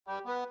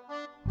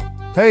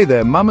Hey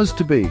there,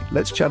 mamas-to-be.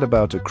 Let's chat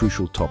about a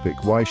crucial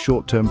topic, why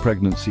short-term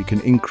pregnancy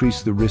can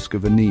increase the risk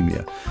of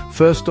anemia.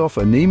 First off,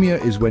 anemia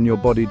is when your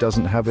body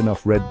doesn't have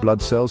enough red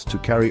blood cells to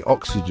carry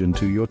oxygen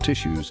to your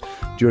tissues.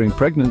 During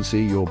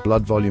pregnancy, your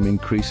blood volume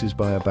increases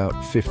by about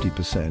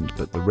 50%,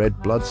 but the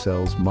red blood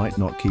cells might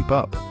not keep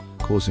up,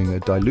 causing a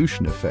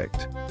dilution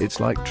effect. It's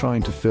like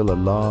trying to fill a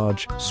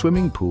large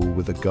swimming pool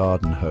with a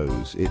garden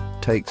hose. It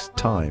takes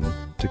time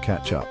to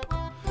catch up.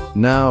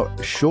 Now,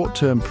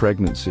 short-term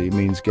pregnancy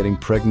means getting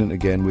pregnant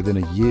again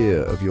within a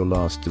year of your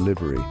last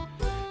delivery.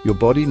 Your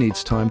body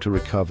needs time to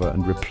recover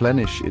and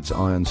replenish its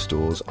iron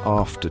stores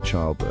after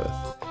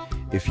childbirth.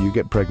 If you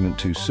get pregnant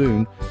too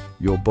soon,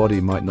 your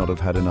body might not have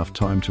had enough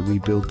time to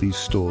rebuild these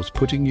stores,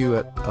 putting you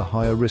at a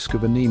higher risk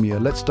of anemia.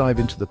 Let's dive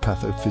into the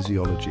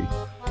pathophysiology.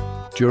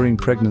 During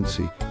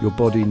pregnancy, your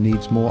body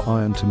needs more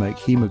iron to make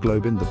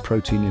hemoglobin, the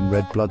protein in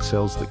red blood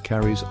cells that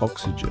carries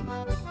oxygen.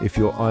 If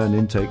your iron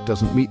intake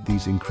doesn't meet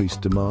these increased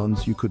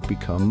demands, you could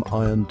become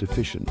iron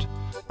deficient.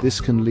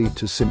 This can lead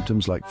to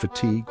symptoms like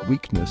fatigue,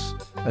 weakness,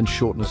 and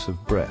shortness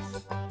of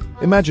breath.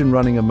 Imagine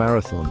running a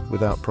marathon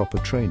without proper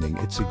training.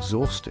 It's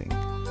exhausting.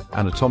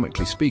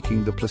 Anatomically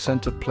speaking, the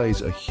placenta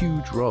plays a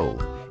huge role.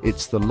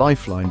 It's the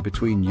lifeline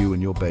between you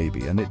and your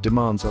baby, and it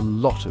demands a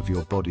lot of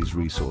your body's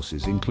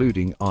resources,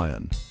 including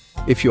iron.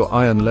 If your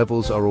iron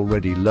levels are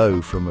already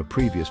low from a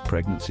previous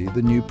pregnancy,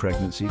 the new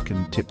pregnancy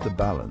can tip the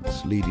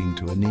balance, leading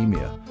to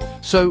anemia.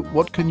 So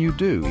what can you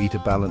do? Eat a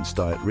balanced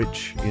diet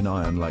rich in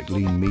iron like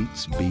lean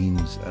meats,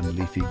 beans, and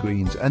leafy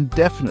greens. And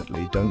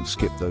definitely don't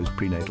skip those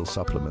prenatal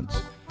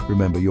supplements.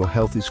 Remember, your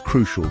health is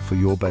crucial for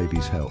your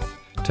baby's health.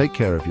 Take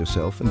care of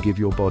yourself and give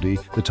your body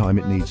the time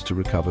it needs to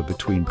recover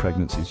between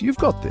pregnancies. You've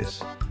got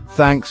this.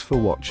 Thanks for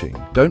watching.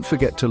 Don't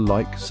forget to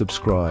like,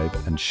 subscribe,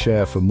 and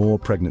share for more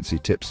pregnancy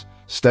tips.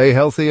 Stay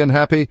healthy and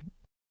happy.